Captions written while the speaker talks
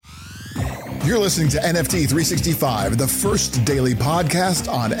You're listening to NFT 365, the first daily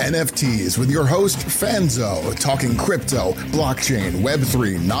podcast on NFTs with your host, Fanzo, talking crypto, blockchain,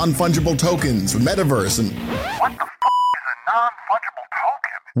 Web3, non-fungible tokens, metaverse, and... What the is a non-fungible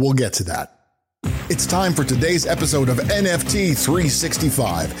token? We'll get to that. It's time for today's episode of NFT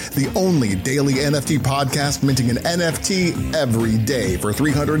 365, the only daily NFT podcast minting an NFT every day for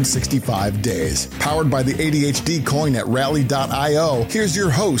 365 days. Powered by the ADHD coin at rally.io, here's your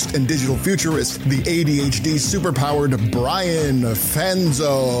host and digital futurist, the ADHD superpowered Brian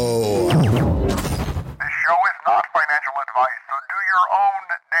Fanzo. This show is not financial advice, so do your own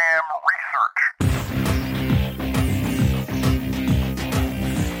damn research.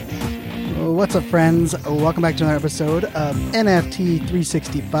 What's up, friends? Welcome back to another episode of NFT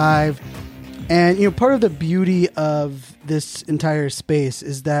 365. And, part of the beauty of this entire space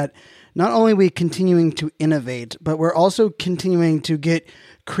is that not only are we continuing to innovate, but we're also continuing to get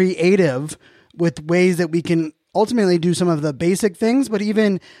creative with ways that we can ultimately do some of the basic things, but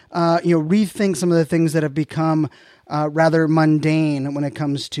even, rethink some of the things that have become rather mundane when it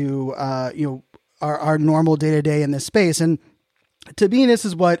comes to, our normal day-to-day in this space. And to me, this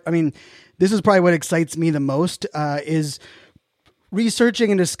is probably what excites me the most, is researching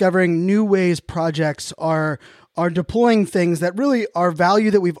and discovering new ways projects are deploying things that really are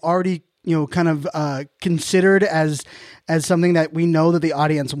value that we've already, considered as something that we know that the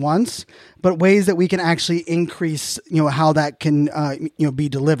audience wants, but ways that we can actually increase, how that can, be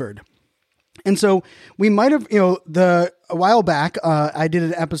delivered. And so we might have, a while back, I did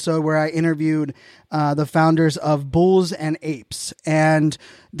an episode where I interviewed the founders of Bulls and Apes, and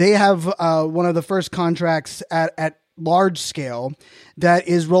they have one of the first contracts at large scale that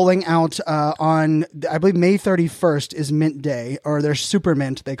is rolling out on, I believe, May 31st is mint day, or their super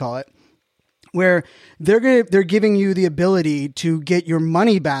mint, they call it, where they're giving you the ability to get your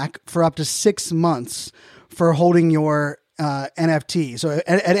money back for up to 6 months for holding your NFT. So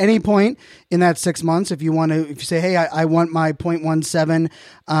at any point in that 6 months, if you say, hey, I want my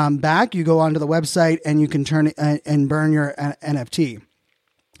 0.17 back, you go onto the website and you can turn it and burn your NFT.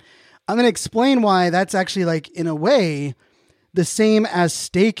 I'm going to explain why that's actually, in a way, the same as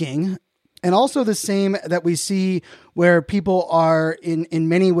staking, and also the same that we see where people are in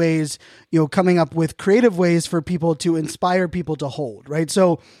many ways, coming up with creative ways for people to inspire people to hold, right?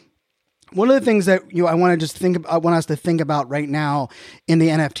 So one of the things that I want us to think about right now in the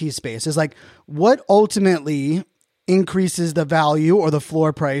NFT space is what ultimately increases the value or the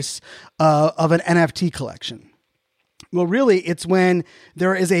floor price of an NFT collection. Well, really, it's when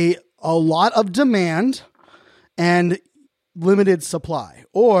there is a lot of demand and limited supply,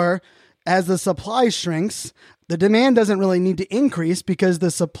 or as the supply shrinks, the demand doesn't really need to increase because the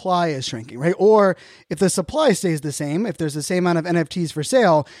supply is shrinking, right? Or if the supply stays the same, if there's the same amount of NFTs for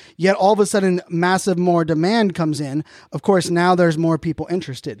sale, yet all of a sudden massive more demand comes in, of course, now there's more people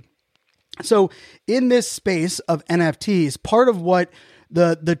interested. So in this space of NFTs, part of what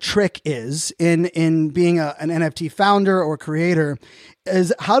the trick is in being an NFT founder or creator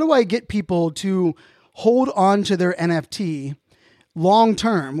is, how do I get people to hold on to their NFT long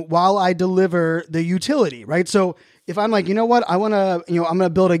term while I deliver the utility, right? So if I'm like, I want to, I'm going to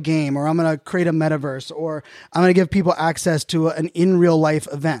build a game, or I'm going to create a metaverse, or I'm going to give people access to an in real life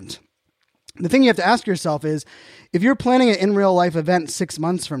event. The thing you have to ask yourself is, if you're planning an in real life event 6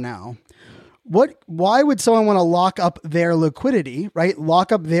 months from now, why would someone want to lock up their liquidity, right?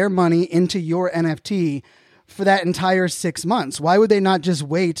 Lock up their money into your NFT for that entire 6 months? Why would they not just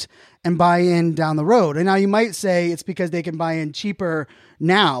wait and buy in down the road? And now you might say it's because they can buy in cheaper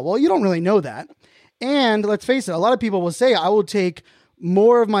now. Well, you don't really know that. And let's face it, a lot of people will say, I will take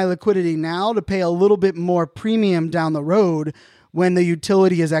more of my liquidity now to pay a little bit more premium down the road when the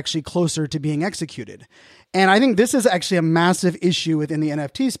utility is actually closer to being executed. And I think this is actually a massive issue within the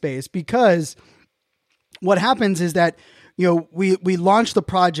NFT space, because what happens is that, we launch the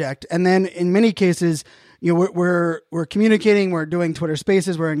project, and then in many cases, we're communicating, we're doing Twitter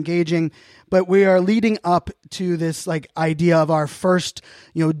Spaces, we're engaging, but we are leading up to this idea of our first,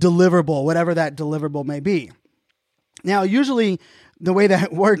 deliverable, whatever that deliverable may be. Now, usually the way that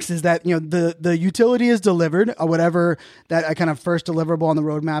it works is that, the utility is delivered, or whatever that kind of first deliverable on the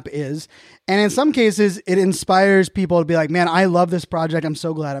roadmap is. And in some cases, it inspires people to be like, man, I love this project. I'm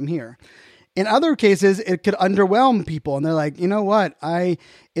so glad I'm here. In other cases, it could underwhelm people, and they're like, you know what?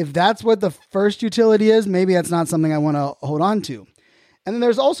 If that's what the first utility is, maybe that's not something I want to hold on to. And then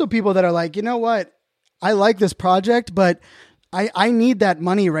there's also people that are like, you know what? I like this project, but I need that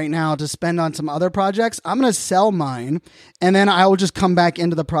money right now to spend on some other projects. I'm going to sell mine, and then I will just come back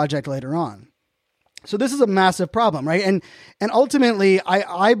into the project later on. So this is a massive problem, right? And ultimately,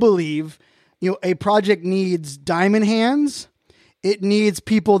 I believe a project needs diamond hands. It needs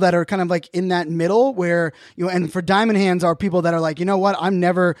people that are kind of like in that middle where, and for diamond hands are people that are like, you know what, I'm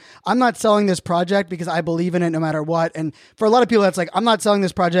not selling this project because I believe in it no matter what. And for a lot of people, that's like, I'm not selling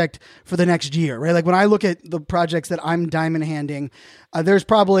this project for the next year, right? Like when I look at the projects that I'm diamond handing, there's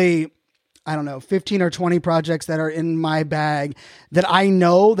probably, I don't know, 15 or 20 projects that are in my bag that I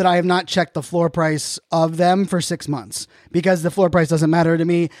know that I have not checked the floor price of them for 6 months because the floor price doesn't matter to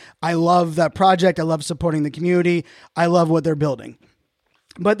me. I love that project. I love supporting the community. I love what they're building.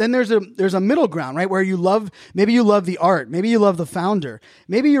 But then there's a middle ground, right? Where maybe you love the art. Maybe you love the founder.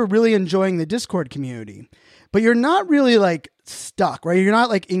 Maybe you're really enjoying the Discord community, but you're not really like stuck, right? You're not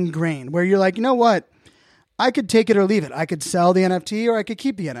like ingrained where you're like, you know what? I could take it or leave it. I could sell the NFT or I could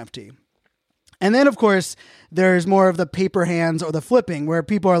keep the NFT. And then, of course, there's more of the paper hands or the flipping where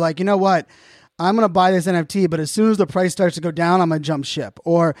people are like, you know what? I'm going to buy this NFT, but as soon as the price starts to go down, I'm going to jump ship.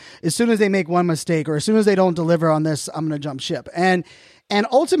 Or as soon as they make one mistake or as soon as they don't deliver on this, I'm going to jump ship. And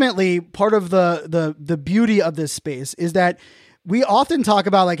ultimately, part of the beauty of this space is that we often talk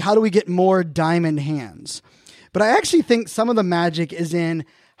about like, how do we get more diamond hands? But I actually think some of the magic is in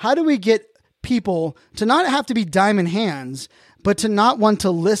how do we get people to not have to be diamond hands, but to not want to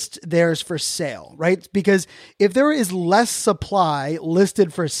list theirs for sale, right? Because if there is less supply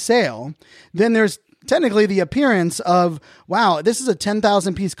listed for sale, then there's technically the appearance of, wow, this is a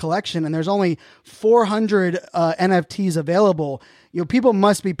 10,000 piece collection and there's only 400 NFTs available. People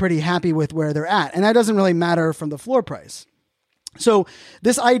must be pretty happy with where they're at. And that doesn't really matter from the floor price. So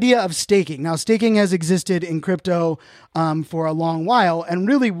this idea of staking. Now, staking has existed in crypto for a long while. And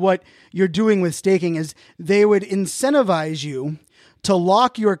really what you're doing with staking is they would incentivize you to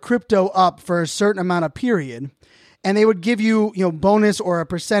lock your crypto up for a certain amount of period. And they would give you, bonus or a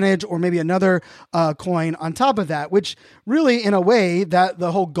percentage or maybe another coin on top of that, which really, in a way, that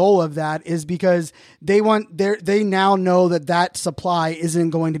the whole goal of that is because they now know that supply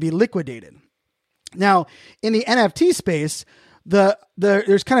isn't going to be liquidated. Now, in the NFT space,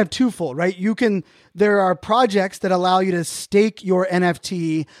 there's kind of twofold, right? There are projects that allow you to stake your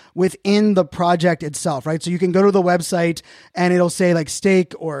NFT within the project itself, right? So you can go to the website and it'll say like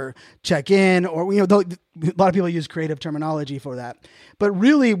stake or check in, or, a lot of people use creative terminology for that. But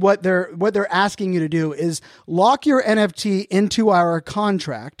really what they're asking you to do is lock your NFT into our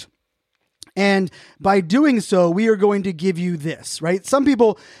contract. And by doing so, we are going to give you this, right? Some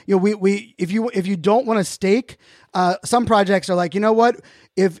people, if you don't want to stake, some projects are like, you know what?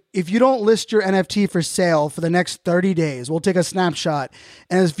 If you don't list your NFT for sale for the next 30 days, we'll take a snapshot.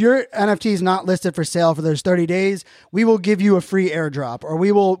 And if your NFT is not listed for sale for those 30 days, we will give you a free airdrop, or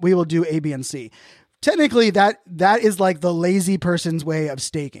we will do A, B, and C. Technically, that is like the lazy person's way of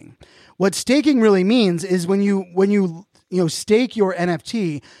staking. What staking really means is when you stake your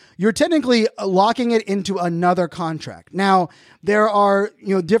NFT, you're technically locking it into another contract. Now, there are,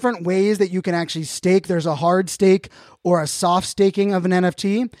 different ways that you can actually stake. There's a hard stake or a soft staking of an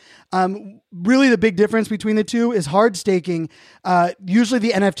NFT. Really the big difference between the two is hard staking. Usually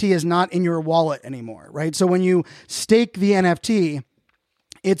the NFT is not in your wallet anymore, right? So when you stake the NFT,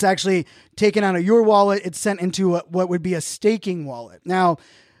 it's actually taken out of your wallet. It's sent into what would be a staking wallet. Now,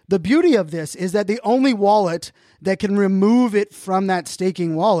 the beauty of this is that the only wallet that can remove it from that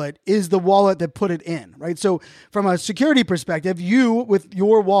staking wallet is the wallet that put it in, right? So from a security perspective, you, with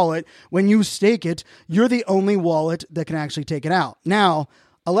your wallet, when you stake it, you're the only wallet that can actually take it out. Now,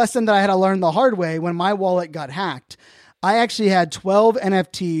 a lesson that I had to learn the hard way when my wallet got hacked, I actually had 12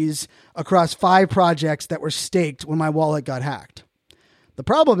 NFTs across 5 projects that were staked when my wallet got hacked. The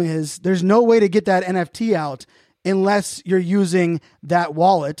problem is there's no way to get that NFT out unless you're using that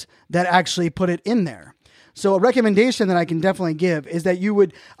wallet that actually put it in there. So a recommendation that I can definitely give is that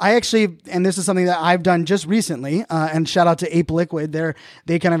and this is something that I've done just recently, and shout out to Ape Liquid,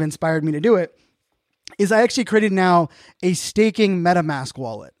 they kind of inspired me to do it, is I actually created now a staking MetaMask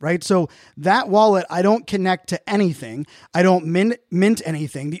wallet, right? So that wallet, I don't connect to anything. I don't mint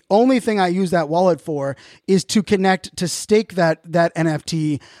anything. The only thing I use that wallet for is to connect to stake that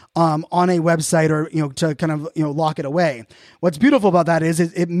NFT on a website, or to kind of lock it away. What's beautiful about that is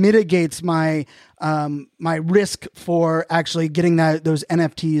it mitigates my risk for actually getting those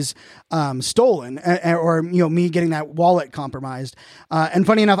NFTs stolen, or me getting that wallet compromised. And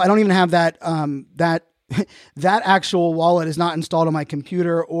funny enough, I don't even have that that actual wallet is not installed on my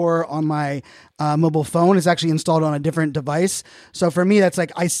computer or on my mobile phone. It's actually installed on a different device. So for me, that's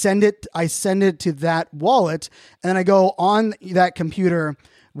like I send it to that wallet, and then I go on that computer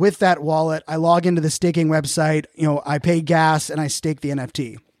with that wallet. I log into the staking website. I pay gas and I stake the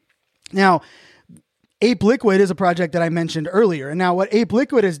NFT. Now, Ape Liquid is a project that I mentioned earlier. And now what Ape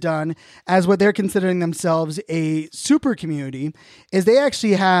Liquid has done as what they're considering themselves a super community is they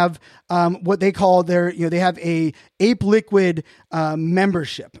actually have what they call they have a Ape Liquid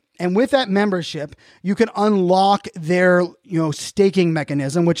membership. And with that membership, you can unlock their, staking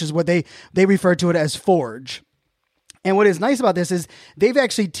mechanism, which is what they refer to it as Forge. And what is nice about this is they've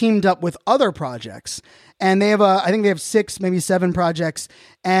actually teamed up with other projects, and they have I think they have 6, maybe 7 projects,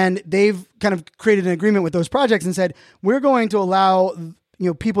 and they've kind of created an agreement with those projects and said, we're going to allow,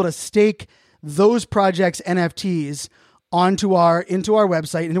 people to stake those projects' NFTs into our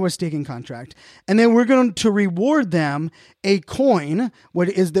website, into a staking contract. And then we're going to reward them a coin,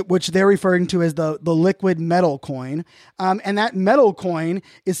 which they're referring to as the liquid metal coin. And that metal coin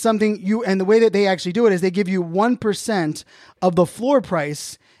is something and the way that they actually do it is they give you 1% of the floor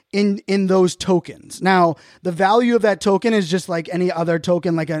price in those tokens. Now, the value of that token is just like any other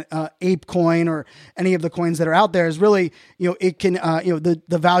token, like an ape coin or any of the coins that are out there is really, it can,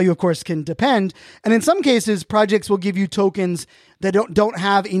 the value of course can depend. And in some cases, projects will give you tokens that don't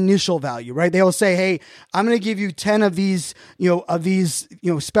have initial value, right? They'll say, hey, I'm going to give you 10 of these,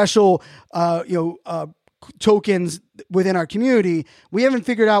 special, tokens within our community. We haven't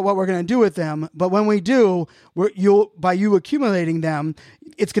figured out what we're going to do with them, but when we do, by you accumulating them,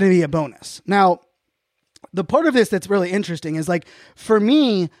 it's going to be a bonus. Now, the part of this that's really interesting is like, for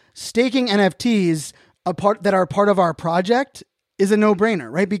me, staking NFTs that are part of our project is a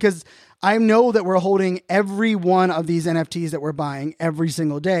no-brainer, right? Because I know that we're holding every one of these NFTs that we're buying every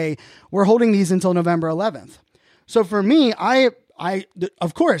single day. We're holding these until November 11th. So for me,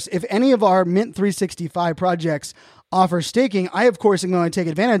 of course, if any of our Mint 365 projects offer staking, I, of course, am going to take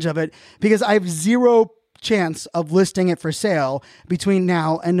advantage of it because I have zero chance of listing it for sale between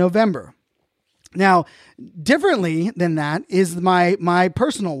now and November. Now, differently than that is my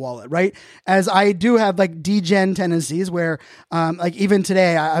personal wallet, right? As I do have like degen tendencies where, like even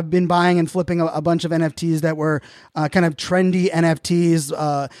today, I've been buying and flipping a bunch of NFTs that were kind of trendy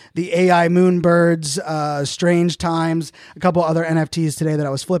NFTs, the AI Moonbirds, Strange Times, a couple other NFTs today that I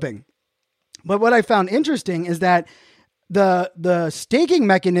was flipping. But what I found interesting is that the staking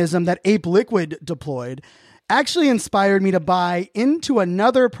mechanism that Ape Liquid deployed actually inspired me to buy into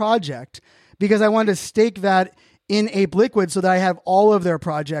another project because I wanted to stake that in Ape Liquid so that I have all of their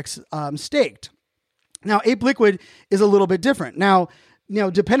projects staked. Now, Ape Liquid is a little bit different. Now,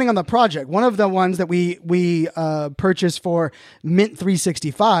 depending on the project, one of the ones that we purchased for Mint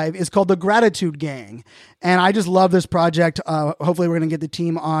 365 is called the Gratitude Gang. And I just love this project. Hopefully we're going to get the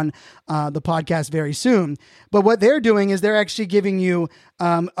team on the podcast very soon. But what they're doing is they're actually giving you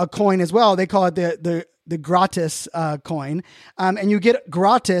a coin as well. They call it the gratis coin. And you get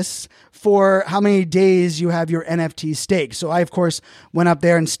gratis for how many days you have your NFT staked. So I, of course, went up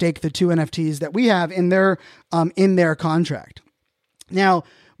there and staked the 2 NFTs that we have in their contract. Now,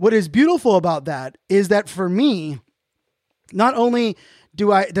 what is beautiful about that is that for me, not only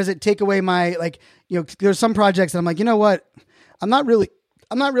does it take away my, there's some projects that I'm like, you know what? I'm not really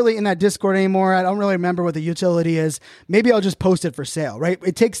in that Discord anymore. I don't really remember what the utility is. Maybe I'll just post it for sale, right?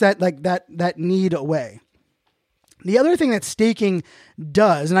 It takes that need away. The other thing that staking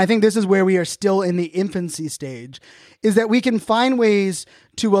does, and I think this is where we are still in the infancy stage, is that we can find ways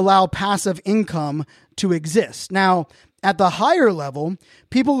to allow passive income to exist. Now, at the higher level,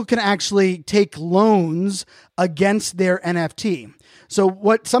 people can actually take loans against their NFT. So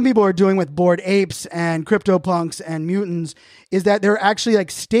what some people are doing with Bored Apes and CryptoPunks and Mutants is that they're actually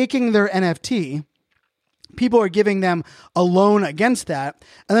like staking their NFT. People are giving them a loan against that.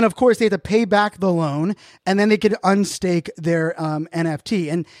 And then, of course, they have to pay back the loan, and then they could unstake their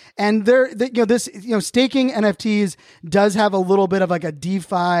NFT. And staking NFTs does have a little bit of like a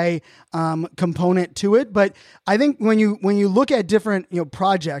DeFi component to it. But I think when you look at different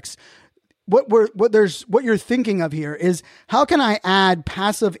projects, what you're thinking of here is how can I add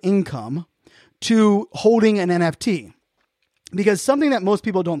passive income to holding an NFT? Because something that most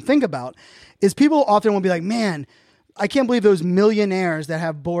people don't think about is people often will be like, man, I can't believe those millionaires that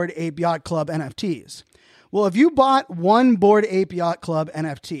have Bored Ape Yacht Club NFTs. Well, if you bought one Bored Ape Yacht Club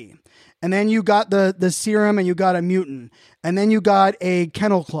NFT, and then you got the serum and you got a mutant, and then you got a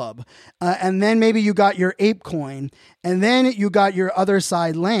kennel club, and then maybe you got your ape coin, and then you got your other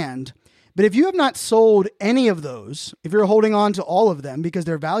side land. But if you have not sold any of those, if you're holding on to all of them because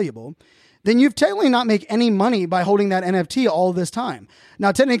they're valuable, then you've technically not make any money by holding that NFT all this time.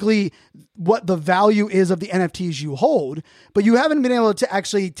 Now, technically, what the value is of the NFTs you hold, but you haven't been able to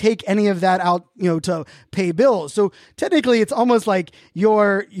actually take any of that out, to pay bills. So technically, it's almost like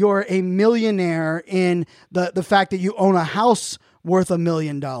you're a millionaire in the fact that you own a house worth $1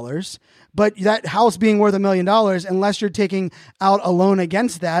 million. But that house being worth $1 million, unless you're taking out a loan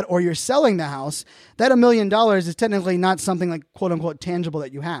against that or you're selling the house, that $1 million is technically not something like quote unquote tangible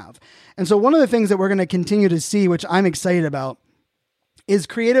that you have. And so one of the things that we're going to continue to see, which I'm excited about, is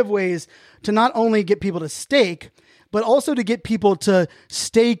creative ways to not only get people to stake, but also to get people to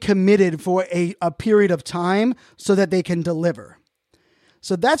stay committed for a period of time so that they can deliver.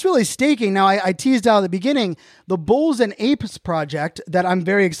 So that's really staking. Now, I teased out at the beginning, the Bulls and Apes project that I'm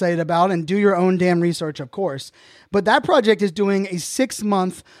very excited about, and do your own damn research, of course. But that project is doing a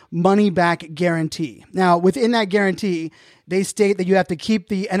 6-month money back guarantee. Now, within that guarantee, they state that you have to keep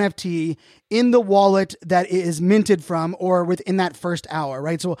the NFT in the wallet that it is minted from or within that first hour,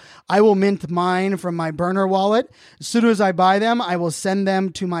 right? So I will mint mine from my burner wallet. As soon as I buy them, I will send them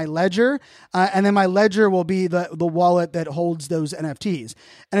to my ledger. And then my ledger will be the wallet that holds those NFTs.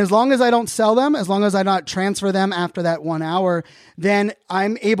 And as long as I don't sell them, as long as I not transfer them after that 1 hour, then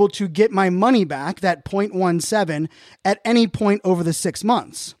I'm able to get my money back, that 0.17, at any point over the 6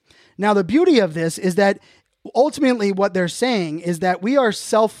 months. Now, the beauty of this is that ultimately what they're saying is that we are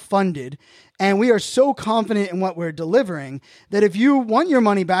self-funded and we are so confident in what we're delivering that if you want your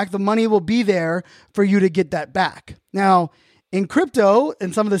money back, the money will be there for you to get that back. Now, in crypto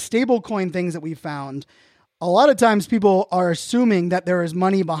and some of the stablecoin things that we found, a lot of times people are assuming that there is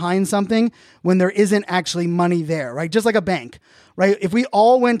money behind something when there isn't actually money there, right? Just like a bank, right? If we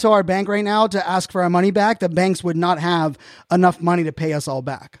all went to our bank right now to ask for our money back, the banks would not have enough money to pay us all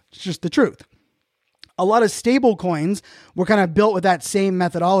back. It's just the truth. A lot of stable coins were kind of built with that same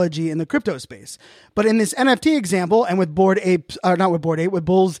methodology in the crypto space. But in this NFT example and with with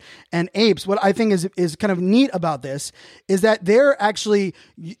Bulls and Apes, what I think is kind of neat about this is that they're actually,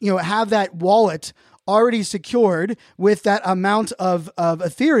 have that wallet already secured with that amount of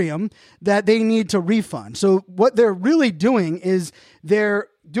Ethereum that they need to refund. So what they're really doing is they're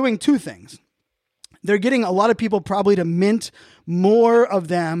doing two things. They're getting a lot of people probably to mint more of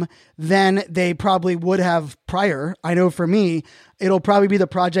them than they probably would have prior. I know for me, it'll probably be the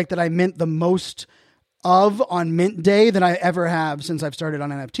project that I mint the most of on mint day than I ever have since I've started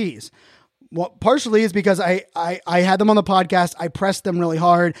on NFTs. Well, partially is because I had them on the podcast. I pressed them really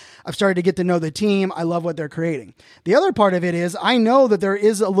hard. I've started to get to know the team. I love what they're creating. The other part of it is I know that there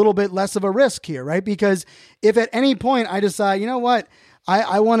is a little bit less of a risk here, right? Because if at any point I decide, you know what,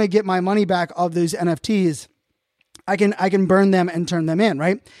 I want to get my money back of these NFTs, I can burn them and turn them in,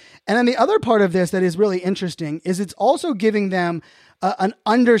 right? And then the other part of this that is really interesting is it's also giving them an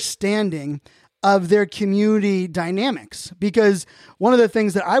understanding of their community dynamics. Because one of the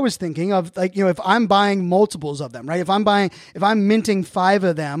things that I was thinking of, if I'm buying multiples of them, right? If I'm minting 5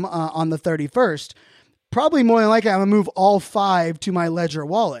 of them on the 31st, probably more than likely I'm gonna move all 5 to my Ledger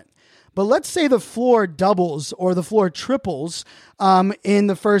wallet. But let's say the floor doubles or the floor triples in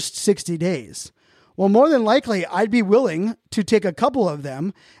the first 60 days. Well, more than likely, I'd be willing to take a couple of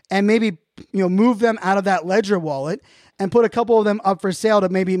them and maybe move them out of that Ledger wallet and put a couple of them up for sale to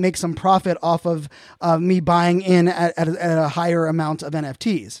maybe make some profit off of me buying in at a higher amount of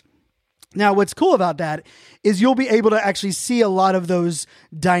NFTs. Now, what's cool about that is you'll be able to actually see a lot of those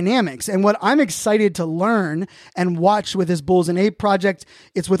dynamics. And what I'm excited to learn and watch with this Bulls and Ape project,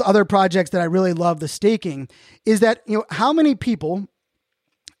 it's with other projects that I really love the staking, is that, how many people,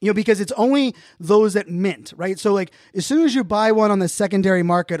 because it's only those that mint, right? So as soon as you buy one on the secondary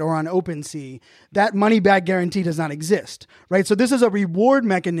market or on OpenSea, that money back guarantee does not exist, right? So this is a reward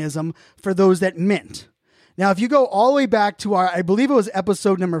mechanism for those that mint. Now, if you go all the way back to I believe it was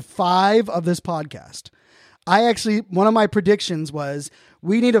episode number 5 of this podcast, one of my predictions was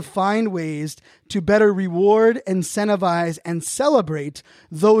we need to find ways to better reward, incentivize, and celebrate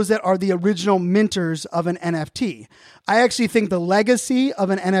those that are the original minters of an NFT. I actually think the legacy of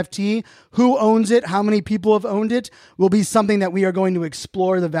an NFT, who owns it, how many people have owned it, will be something that we are going to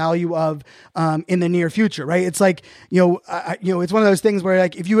explore the value of in the near future, right? It's like, it's one of those things where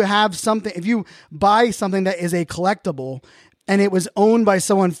if you buy something that is a collectible and it was owned by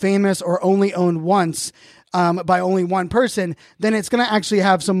someone famous or only owned once, by only one person, then it's going to actually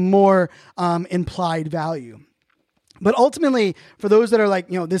have some more implied value. But ultimately, for those that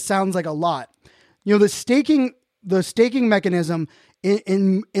are this sounds like a lot, the staking mechanism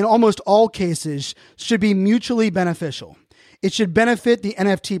in almost all cases should be mutually beneficial. It should benefit the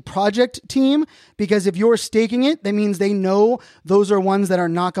NFT project team because if you're staking it, that means they know those are ones that are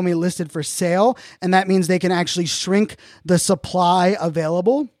not going to be listed for sale, and that means they can actually shrink the supply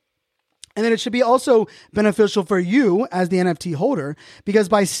available. And then it should be also beneficial for you as the NFT holder, because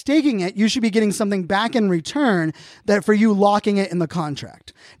by staking it, you should be getting something back in return that for you locking it in the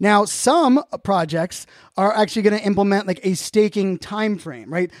contract. Now, some projects are actually going to implement like a staking time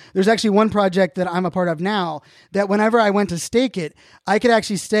frame, right? There's actually one project that I'm a part of now that whenever I went to stake it, I could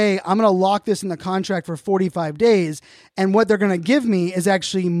actually say, I'm going to lock this in the contract for 45 days. And what they're going to give me is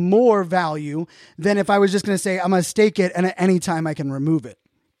actually more value than if I was just going to say, I'm going to stake it and at any time I can remove it.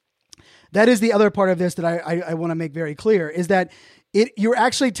 That is the other part of this that I want to make very clear, is that you're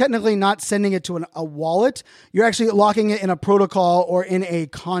actually technically not sending it to a wallet. You're actually locking it in a protocol or in a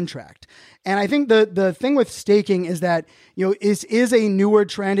contract. And I think the thing with staking is that, this is a newer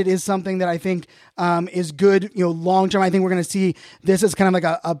trend. It is something that I think is good, long term. I think we're going to see this as kind of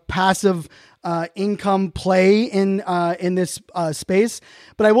like a passive income play in this space.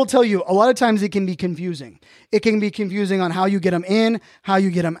 But I will tell you, a lot of times it can be confusing. It can be confusing on how you get them in, how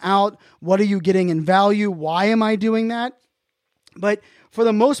you get them out. What are you getting in value? Why am I doing that? But for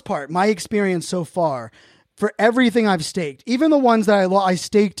the most part, my experience so far, for everything I've staked, even the ones that I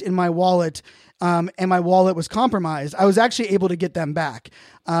staked in my wallet, and my wallet was compromised, I was actually able to get them back.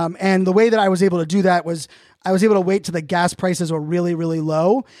 And the way that I was able to do that was I was able to wait till the gas prices were really, really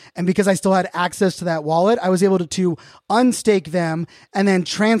low. And because I still had access to that wallet, I was able to unstake them and then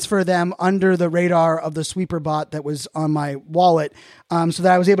transfer them under the radar of the sweeper bot that was on my wallet, so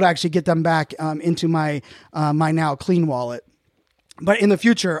that I was able to actually get them back into my now clean wallet. But in the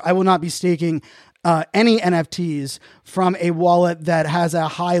future, I will not be staking any NFTs from a wallet that has a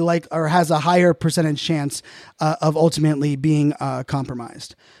has a higher percentage chance of ultimately being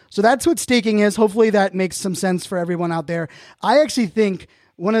compromised. So that's what staking is. Hopefully that makes some sense for everyone out there. I actually think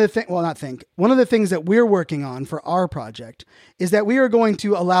one of the things that we're working on for our project is that we are going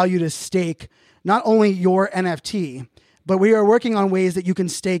to allow you to stake not only your NFT, but we are working on ways that you can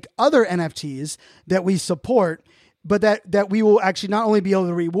stake other NFTs that we support, but that we will actually not only be able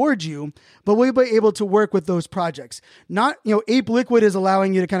to reward you, but we'll be able to work with those projects. Not, Ape Liquid is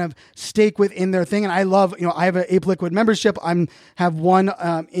allowing you to kind of stake within their thing. And I love, I have an Ape Liquid membership. Have one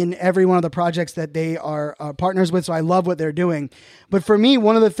in every one of the projects that they are partners with. So I love what they're doing. But for me,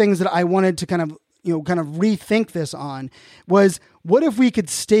 one of the things that I wanted to kind of rethink this on was, what if we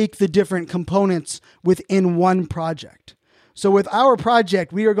could stake the different components within one project? So with our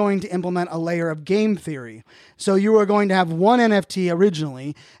project, we are going to implement a layer of game theory. So you are going to have one NFT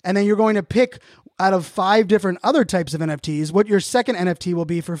originally, and then you're going to pick out of 5 different other types of NFTs what your second NFT will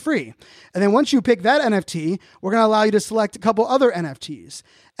be for free. And then once you pick that NFT, we're going to allow you to select a couple other NFTs.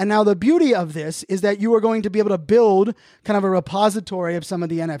 And now the beauty of this is that you are going to be able to build kind of a repository of some of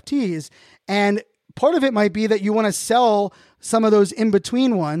the NFTs. And part of it might be that you want to sell some of those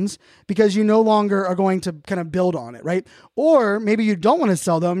in-between ones because you no longer are going to kind of build on it, right? Or maybe you don't want to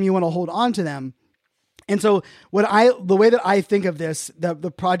sell them, you want to hold on to them. And so the way that I think of this,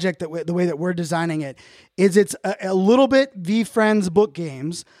 the project, the way that we're designing it, is it's a little bit VFriends book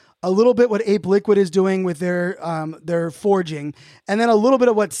games, a little bit what Ape Liquid is doing with their forging, and then a little bit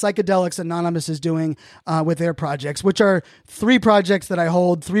of what Psychedelics Anonymous is doing with their projects, which are 3 projects that I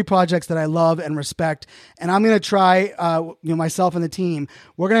hold, 3 projects that I love and respect. And I'm going to try, myself and the team,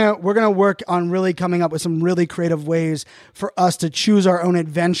 we're gonna work on really coming up with some really creative ways for us to choose our own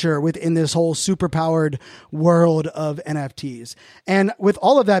adventure within this whole superpowered world of NFTs. And with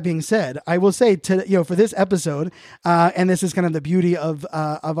all of that being said, I will say for this episode, and this is kind of the beauty of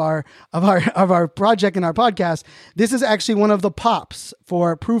our project and our podcast, this is actually one of the pops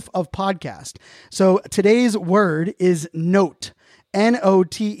for Proof of Podcast. So today's word is note.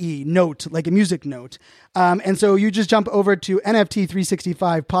 Note, note, like a music note. And so you just jump over to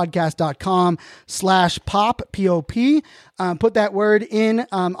nft365podcast.com/pop, P-O-P, put that word in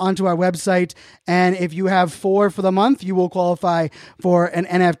onto our website. And if you have 4 for the month, you will qualify for an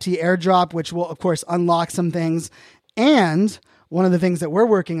NFT airdrop, which will, of course, unlock some things. And one of the things that we're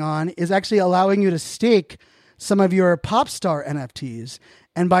working on is actually allowing you to stake some of your pop star NFTs.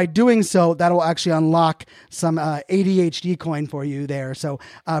 And by doing so, that will actually unlock some ADHD coin for you there. So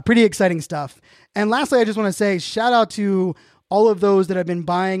pretty exciting stuff. And lastly, I just want to say shout out to all of those that have been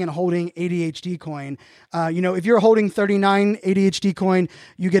buying and holding ADHD coin. If you're holding 39 ADHD coin,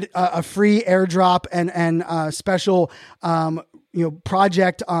 you get a free airdrop and special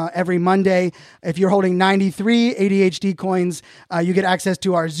project every Monday. If you're holding 93 ADHD coins, you get access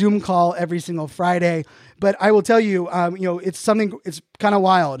to our Zoom call every single Friday. But I will tell you, it's kind of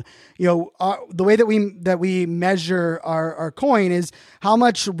wild. The way that we measure our coin is how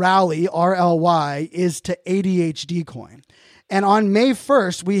much rally, RLY, is to ADHD coin. And on May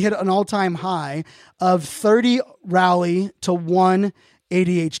 1st, we hit an all-time high of 30 rally to 1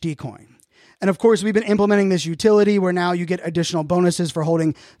 ADHD coin. And of course, we've been implementing this utility where now you get additional bonuses for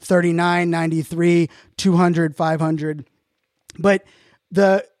holding 39, 93, 200, 500. But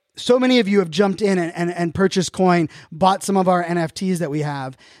so many of you have jumped in and purchased coin, bought some of our NFTs that we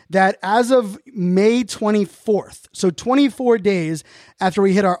have, that as of May 24th, so 24 days after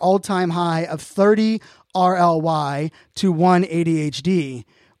we hit our all-time high of 30 RLY to 1 ADHD,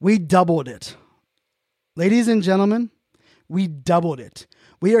 we doubled it. Ladies and gentlemen, we doubled it.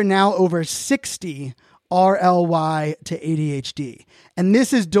 We are now over 60 RLY to ADHD. And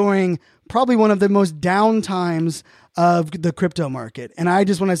this is during probably one of the most down times of the crypto market. And I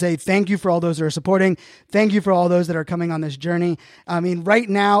just want to say thank you for all those that are supporting. Thank you for all those that are coming on this journey. I mean, right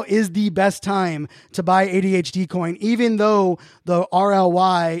now is the best time to buy ADHD coin, even though the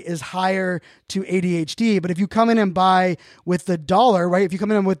RLY is higher to ADHD. But if you come in and buy with the dollar, right? If you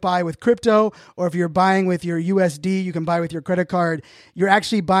come in and buy with crypto, or if you're buying with your USD, you can buy with your credit card. You're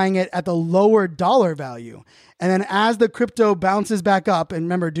actually buying it at the lower dollar value. And then as the crypto bounces back up, and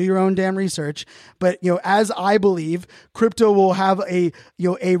remember, do your own damn research, but as I believe, crypto will have a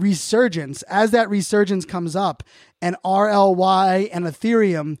resurgence. As that resurgence comes up and RLY and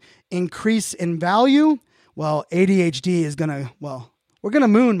Ethereum increase in value, well, ADHD is we're gonna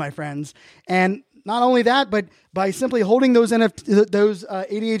moon, my friends. And not only that, but by simply holding those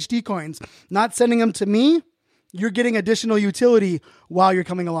ADHD coins, not sending them to me, you're getting additional utility while you're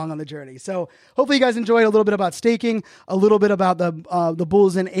coming along on the journey. So hopefully you guys enjoyed a little bit about staking, a little bit about the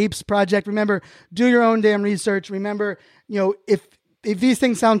Bulls and Apes project. Remember, do your own damn research. Remember, if these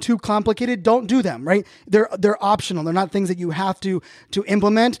things sound too complicated, don't do them, right? They're optional. They're not things that you have to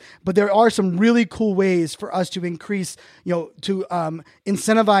implement, but there are some really cool ways for us to increase, to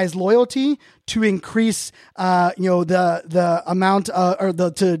incentivize loyalty, to increase, the amount,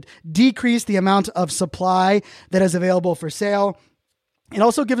 to decrease the amount of supply that is available for sale. It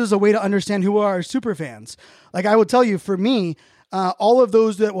also gives us a way to understand who are our super fans. Like I will tell you, for me, all of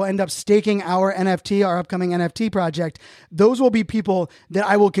those that will end up staking our NFT, our upcoming NFT project, those will be people that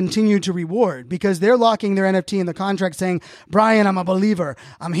I will continue to reward because they're locking their NFT in the contract saying, Brian, I'm a believer.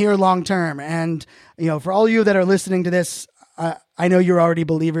 I'm here long term. And, for all of you that are listening to this, I know you're already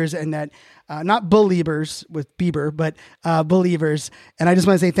believers and that not believers with Bieber, but believers. And I just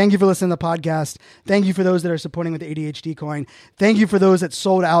want to say thank you for listening to the podcast. Thank you for those that are supporting with the ADHD coin. Thank you for those that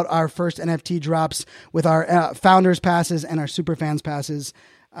sold out our first NFT drops with our founders passes and our super fans passes.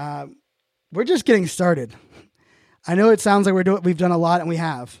 We're just getting started. I know it sounds like we've done a lot, and we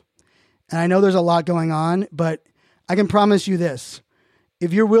have. And I know there's a lot going on, but I can promise you this.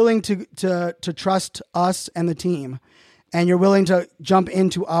 If you're willing to trust us and the team, and you're willing to jump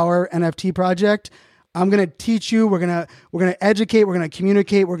into our NFT project, I'm going to teach you. We're going to educate. We're going to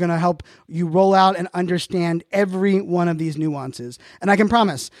communicate. We're going to help you roll out and understand every one of these nuances. And I can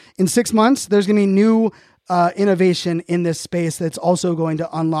promise in 6 months, there's going to be new innovation in this space that's also going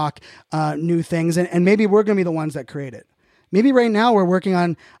to unlock new things. And maybe we're going to be the ones that create it. Maybe right now we're working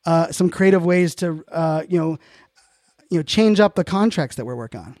on some creative ways to, change up the contracts that we're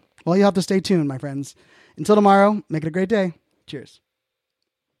working on. Well, you'll have to stay tuned, my friends. Until tomorrow, make it a great day. Cheers.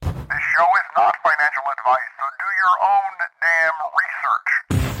 This show is not